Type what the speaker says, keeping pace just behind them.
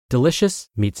Delicious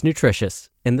meets nutritious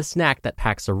in the snack that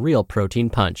packs a real protein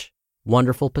punch.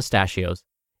 Wonderful Pistachios.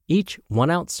 Each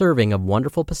 1-ounce serving of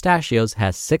Wonderful Pistachios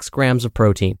has 6 grams of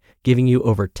protein, giving you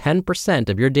over 10%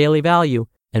 of your daily value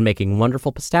and making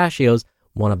Wonderful Pistachios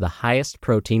one of the highest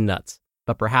protein nuts.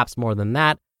 But perhaps more than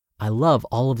that, I love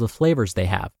all of the flavors they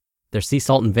have. Their sea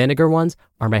salt and vinegar ones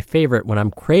are my favorite when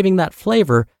I'm craving that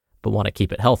flavor but want to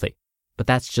keep it healthy. But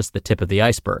that's just the tip of the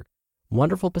iceberg.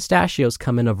 Wonderful Pistachios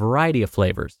come in a variety of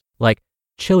flavors, like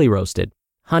chili roasted,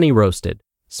 honey roasted,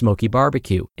 smoky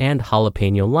barbecue, and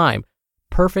jalapeno lime,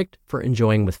 perfect for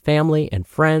enjoying with family and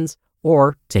friends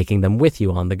or taking them with you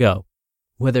on the go.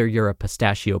 Whether you're a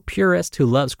pistachio purist who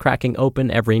loves cracking open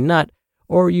every nut,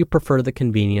 or you prefer the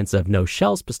convenience of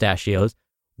no-shells pistachios,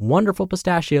 Wonderful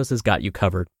Pistachios has got you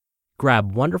covered.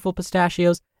 Grab Wonderful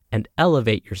Pistachios and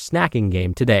elevate your snacking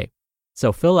game today.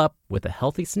 So fill up with a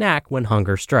healthy snack when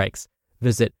hunger strikes.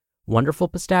 Visit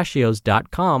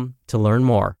wonderfulpistachios.com to learn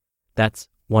more. That's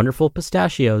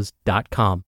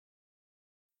wonderfulpistachios.com.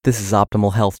 This is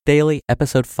Optimal Health Daily,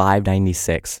 episode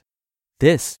 596.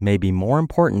 This may be more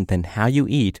important than how you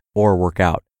eat or work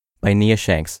out, by Nia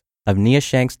Shanks of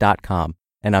niashanks.com.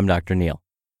 And I'm Dr. Neil.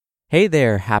 Hey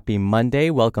there, happy Monday.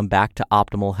 Welcome back to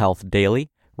Optimal Health Daily,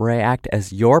 where I act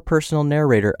as your personal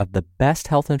narrator of the best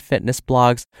health and fitness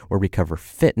blogs, where we cover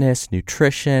fitness,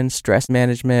 nutrition, stress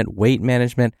management, weight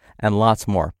management, and lots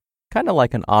more. Kind of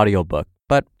like an audiobook,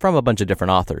 but from a bunch of different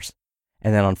authors.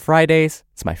 And then on Fridays,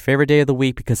 it's my favorite day of the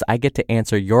week because I get to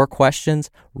answer your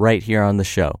questions right here on the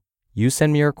show. You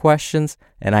send me your questions,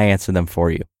 and I answer them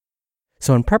for you.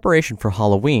 So in preparation for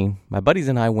Halloween, my buddies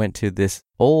and I went to this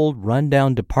old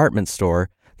rundown department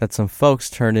store that some folks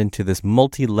turned into this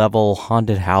multi-level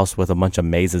haunted house with a bunch of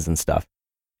mazes and stuff.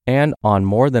 And on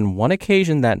more than one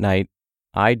occasion that night,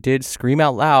 I did scream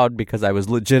out loud because I was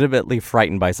legitimately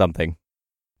frightened by something.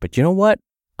 But you know what?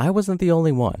 I wasn't the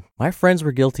only one. My friends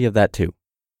were guilty of that too.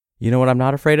 You know what I'm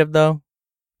not afraid of though?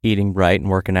 Eating right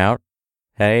and working out.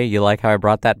 Hey, you like how I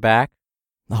brought that back?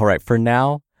 All right, for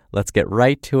now, let's get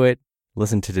right to it.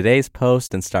 Listen to today's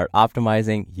post and start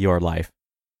optimizing your life.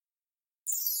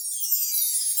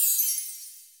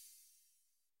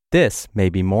 This may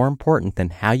be more important than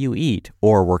how you eat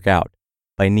or work out,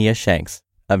 by Nia Shanks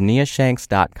of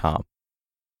niashanks.com.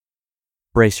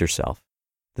 Brace yourself.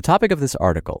 The topic of this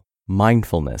article,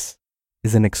 mindfulness,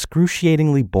 is an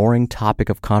excruciatingly boring topic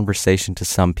of conversation to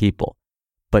some people,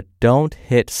 but don't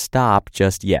hit stop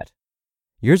just yet.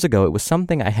 Years ago, it was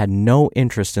something I had no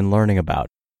interest in learning about,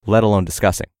 let alone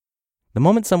discussing. The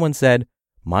moment someone said,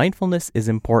 mindfulness is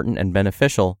important and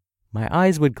beneficial, my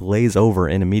eyes would glaze over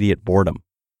in immediate boredom.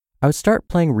 I would start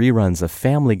playing reruns of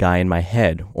Family Guy in my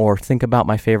head or think about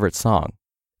my favorite song.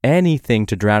 Anything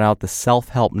to drown out the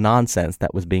self-help nonsense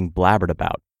that was being blabbered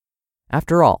about.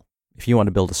 After all, if you want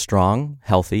to build a strong,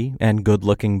 healthy, and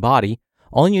good-looking body,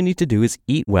 all you need to do is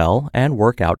eat well and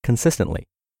work out consistently.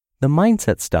 The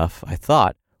mindset stuff, I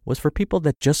thought, was for people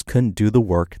that just couldn't do the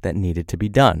work that needed to be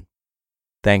done.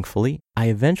 Thankfully, I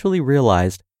eventually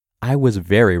realized I was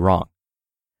very wrong.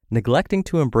 Neglecting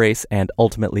to embrace and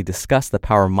ultimately discuss the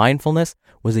power of mindfulness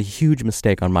was a huge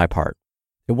mistake on my part.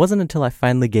 It wasn't until I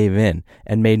finally gave in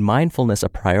and made mindfulness a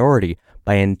priority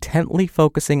by intently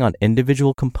focusing on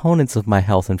individual components of my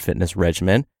health and fitness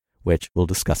regimen, which we'll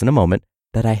discuss in a moment,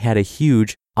 that I had a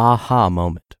huge aha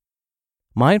moment.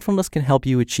 Mindfulness can help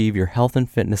you achieve your health and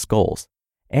fitness goals,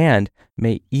 and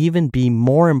may even be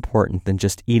more important than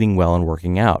just eating well and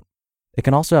working out. It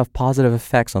can also have positive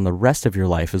effects on the rest of your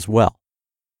life as well.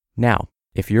 Now,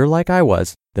 if you're like I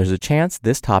was, there's a chance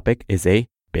this topic is a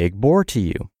big bore to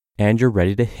you, and you're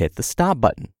ready to hit the stop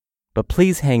button. But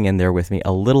please hang in there with me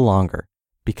a little longer,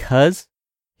 because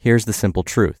here's the simple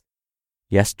truth.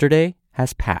 Yesterday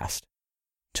has passed.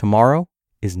 Tomorrow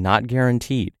is not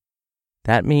guaranteed.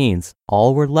 That means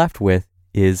all we're left with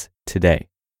is today.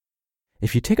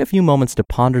 If you take a few moments to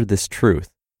ponder this truth,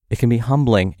 it can be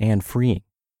humbling and freeing.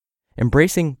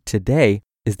 Embracing today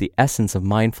is the essence of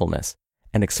mindfulness,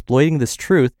 and exploiting this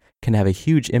truth can have a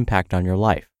huge impact on your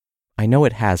life. I know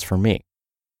it has for me.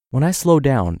 When I slow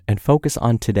down and focus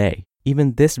on today,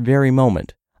 even this very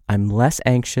moment, I'm less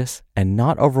anxious and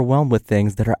not overwhelmed with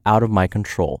things that are out of my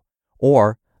control,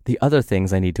 or the other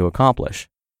things I need to accomplish.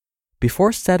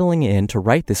 Before settling in to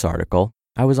write this article,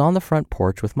 I was on the front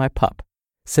porch with my pup,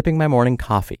 sipping my morning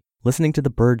coffee, listening to the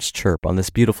birds chirp on this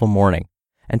beautiful morning,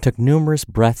 and took numerous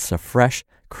breaths of fresh,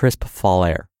 crisp fall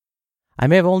air. I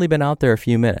may have only been out there a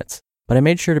few minutes, but I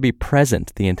made sure to be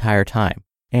present the entire time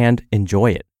and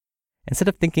enjoy it. Instead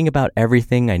of thinking about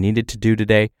everything I needed to do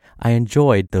today, I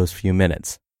enjoyed those few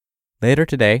minutes. Later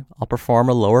today, I'll perform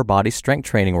a lower body strength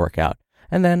training workout,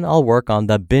 and then I'll work on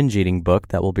the binge eating book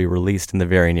that will be released in the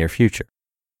very near future.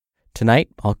 Tonight,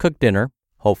 I'll cook dinner,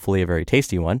 hopefully a very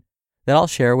tasty one, that I'll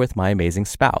share with my amazing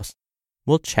spouse.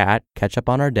 We'll chat, catch up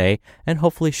on our day, and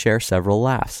hopefully share several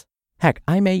laughs. Heck,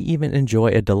 I may even enjoy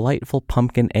a delightful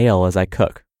pumpkin ale as I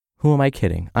cook. Who am I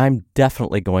kidding? I'm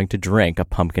definitely going to drink a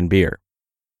pumpkin beer.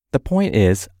 The point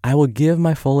is, I will give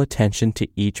my full attention to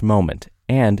each moment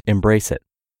and embrace it.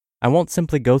 I won't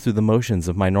simply go through the motions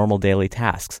of my normal daily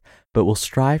tasks, but will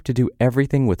strive to do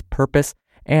everything with purpose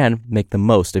and make the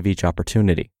most of each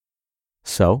opportunity.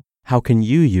 So, how can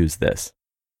you use this?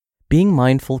 Being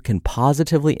mindful can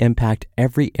positively impact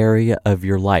every area of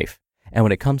your life, and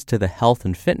when it comes to the health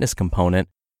and fitness component,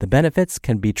 the benefits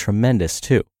can be tremendous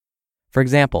too. For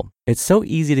example, it's so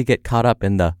easy to get caught up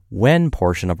in the when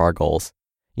portion of our goals.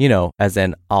 As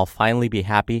in, I'll finally be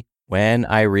happy when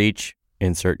I reach,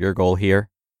 insert your goal here.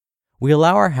 We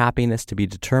allow our happiness to be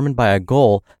determined by a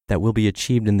goal that will be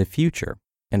achieved in the future,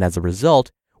 and as a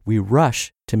result, we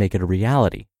rush to make it a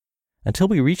reality. Until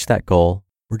we reach that goal,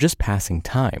 we're just passing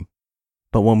time.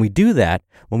 But when we do that,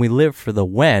 when we live for the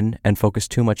when and focus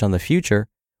too much on the future,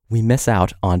 we miss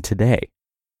out on today.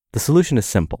 The solution is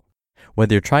simple.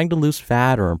 Whether you're trying to lose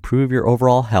fat or improve your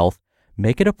overall health,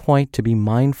 make it a point to be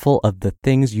mindful of the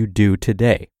things you do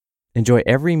today. Enjoy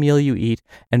every meal you eat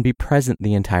and be present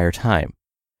the entire time.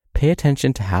 Pay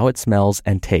attention to how it smells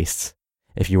and tastes.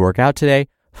 If you work out today,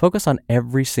 focus on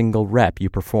every single rep you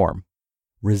perform.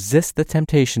 Resist the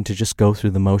temptation to just go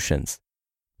through the motions.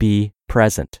 Be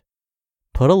present.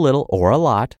 Put a little or a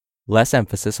lot, less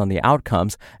emphasis on the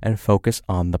outcomes, and focus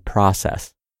on the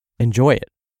process. Enjoy it.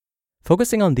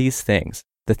 Focusing on these things,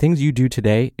 the things you do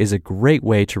today, is a great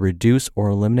way to reduce or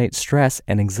eliminate stress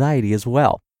and anxiety as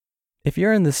well. If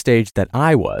you're in the stage that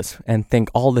I was and think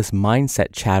all this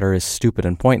mindset chatter is stupid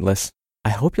and pointless,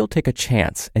 I hope you'll take a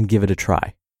chance and give it a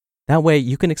try. That way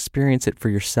you can experience it for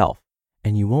yourself,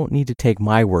 and you won't need to take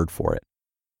my word for it.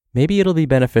 Maybe it'll be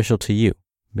beneficial to you.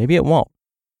 Maybe it won't.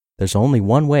 There's only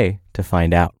one way to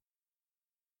find out.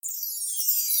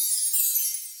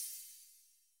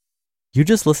 You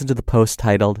just listened to the post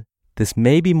titled, "This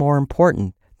May Be More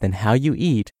Important Than How You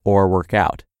Eat or Work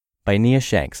Out" by Nia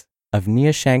Shanks of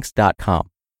niashanks.com.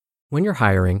 When you're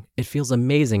hiring, it feels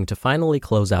amazing to finally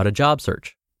close out a job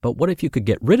search. But what if you could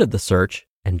get rid of the search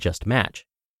and just match?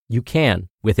 You can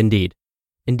with Indeed.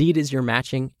 Indeed is your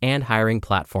matching and hiring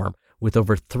platform with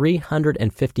over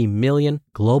 350 million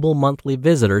global monthly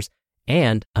visitors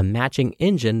and a matching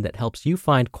engine that helps you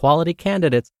find quality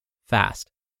candidates fast.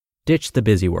 Ditch the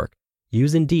busy work.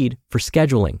 Use Indeed for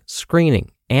scheduling,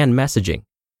 screening, and messaging.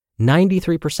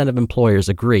 93% of employers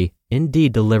agree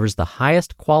Indeed delivers the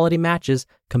highest quality matches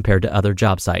compared to other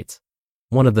job sites.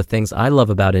 One of the things I love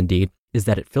about Indeed is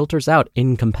that it filters out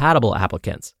incompatible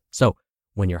applicants. So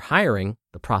when you're hiring,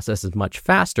 the process is much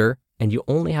faster and you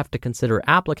only have to consider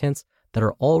applicants that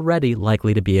are already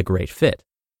likely to be a great fit.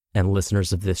 And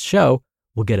listeners of this show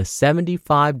will get a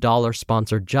 $75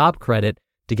 sponsored job credit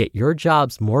to get your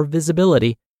jobs more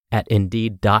visibility at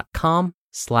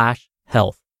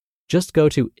Indeed.com/health. Just go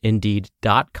to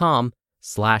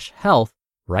Indeed.com/health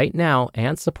right now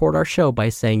and support our show by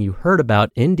saying you heard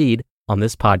about Indeed on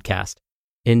this podcast.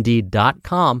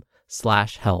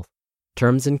 Indeed.com/health.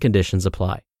 Terms and conditions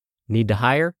apply. Need to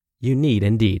hire? You need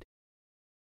Indeed.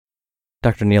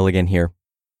 Dr. Neil again here.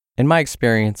 In my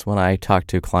experience, when I talk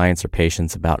to clients or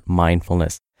patients about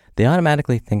mindfulness, they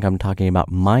automatically think I'm talking about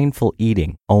mindful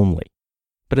eating only.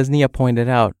 But as Nia pointed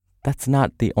out, that's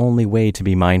not the only way to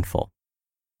be mindful.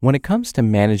 When it comes to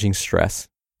managing stress,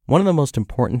 one of the most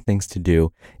important things to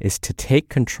do is to take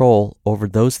control over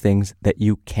those things that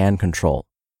you can control.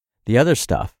 The other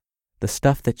stuff, the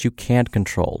stuff that you can't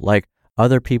control, like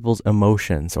other people's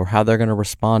emotions or how they're going to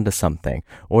respond to something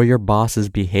or your boss's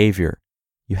behavior,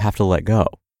 you have to let go.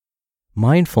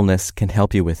 Mindfulness can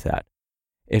help you with that.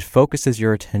 It focuses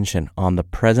your attention on the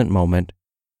present moment,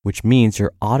 which means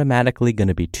you're automatically going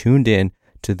to be tuned in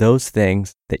to those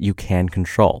things that you can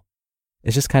control.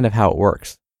 It's just kind of how it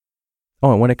works.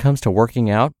 Oh, and when it comes to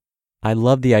working out, I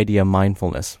love the idea of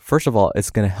mindfulness. First of all, it's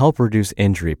going to help reduce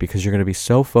injury because you're going to be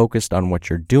so focused on what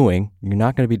you're doing, you're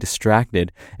not going to be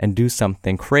distracted and do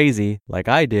something crazy like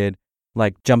I did,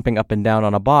 like jumping up and down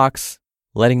on a box,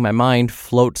 letting my mind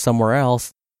float somewhere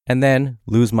else, and then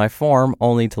lose my form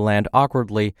only to land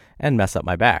awkwardly and mess up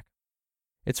my back.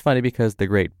 It's funny because the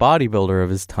great bodybuilder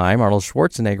of his time, Arnold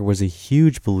Schwarzenegger, was a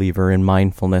huge believer in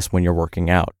mindfulness when you're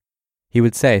working out. He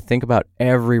would say, think about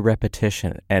every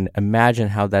repetition and imagine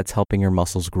how that's helping your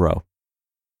muscles grow.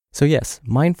 So yes,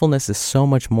 mindfulness is so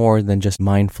much more than just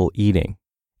mindful eating,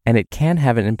 and it can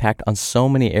have an impact on so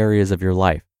many areas of your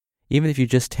life, even if you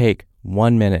just take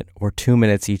 1 minute or 2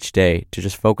 minutes each day to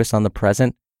just focus on the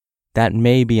present, that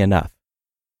may be enough.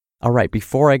 All right,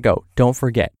 before I go, don't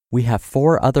forget, we have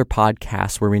 4 other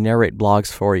podcasts where we narrate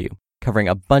blogs for you, covering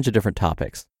a bunch of different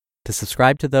topics. To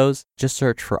subscribe to those, just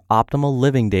search for Optimal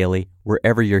Living Daily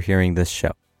wherever you're hearing this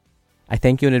show. I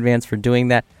thank you in advance for doing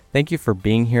that. Thank you for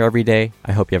being here every day.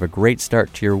 I hope you have a great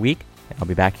start to your week, and I'll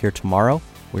be back here tomorrow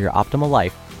where your optimal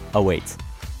life awaits.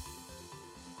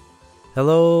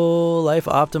 Hello, Life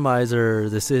Optimizer.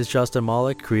 This is Justin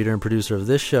Malik, creator and producer of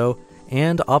this show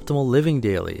and Optimal Living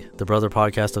Daily, the brother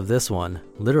podcast of this one.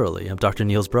 Literally, I'm Dr.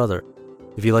 Neil's brother.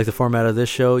 If you like the format of this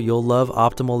show, you'll love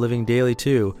Optimal Living Daily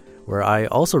too, where I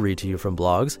also read to you from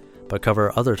blogs, but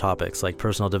cover other topics like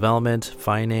personal development,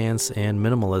 finance, and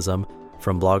minimalism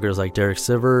from bloggers like Derek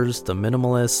Sivers, The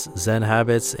Minimalists, Zen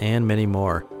Habits, and many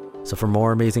more. So for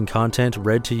more amazing content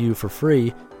read to you for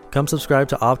free, come subscribe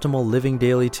to Optimal Living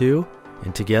Daily too,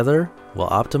 and together we'll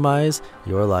optimize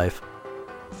your life.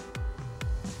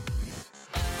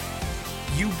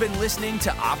 You've been listening to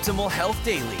Optimal Health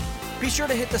Daily. Be sure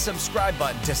to hit the subscribe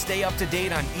button to stay up to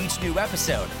date on each new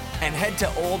episode, and head to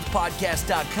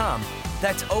oldpodcast.com.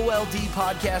 That's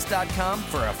oldpodcast.com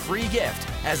for a free gift,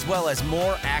 as well as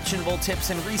more actionable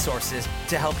tips and resources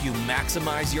to help you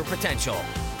maximize your potential.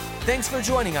 Thanks for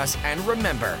joining us, and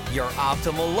remember, your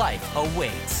optimal life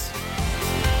awaits.